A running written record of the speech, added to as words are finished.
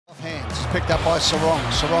picked up by Sarong.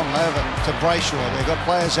 Sarong over to Brayshaw. They've got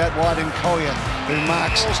players out wide in Collier, who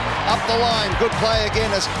marks up the line. Good play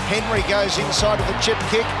again as Henry goes inside of the chip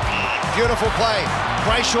kick. Beautiful play.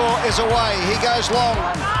 Brayshaw is away. He goes long.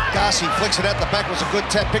 Darcy flicks it out the back. Was a good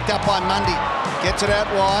tap. Picked up by Mundy. Gets it out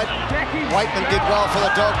wide. Waitman did well for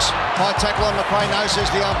the Dogs. High tackle on McRae. No, says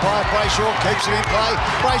the umpire. Brayshaw keeps it in play.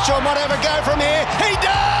 Brayshaw might have a go from here. He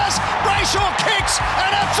does! Brayshaw kicks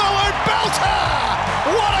an absolute belter!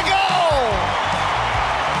 What a goal!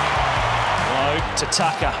 Low to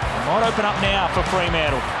Tucker. Might open up now for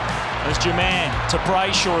Fremantle. There's Jermaine to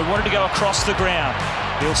Brayshaw, who wanted to go across the ground.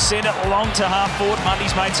 He'll send it long to half forward.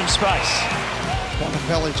 Mundy's made some space.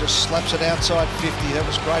 Bonapelli just slaps it outside 50. That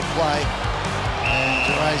was great play. And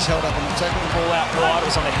Geray's held up on the tackle. Ball out wide.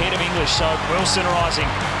 It was on the head of English. So Wilson rising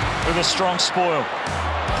with a strong spoil.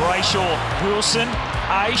 Brayshaw, Wilson,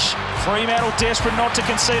 Aish. Fremantle desperate not to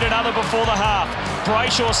concede another before the half.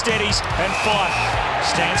 Brayshaw steadies and Fife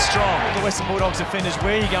stands strong. The Western Bulldogs defenders,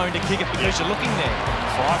 where are you going to kick it because you're looking there?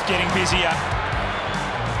 Fife getting busier.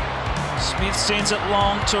 Smith sends it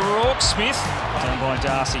long to Rourke. Smith done by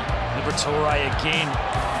Darcy. Liberatore again.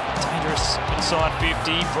 Dangerous inside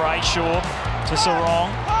 50. Brayshaw to Sarong.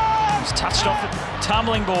 He's touched off the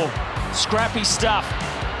tumbling ball. Scrappy stuff.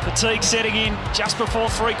 Fatigue setting in just before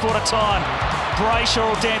three-quarter time.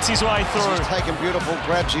 Brayshaw will dance his way through. He's taken beautiful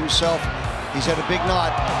grabs himself. He's had a big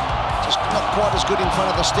night. Just not quite as good in front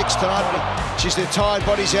of the sticks tonight, but she's their tired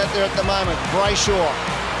bodies out there at the moment. Brayshaw.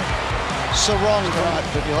 Sarong tonight,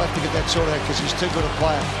 but you'll have to get that sorted out because he's too good a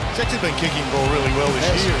player. He's actually been kicking ball really well this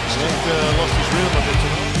year. He's just lost his rhythm a bit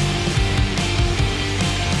tonight.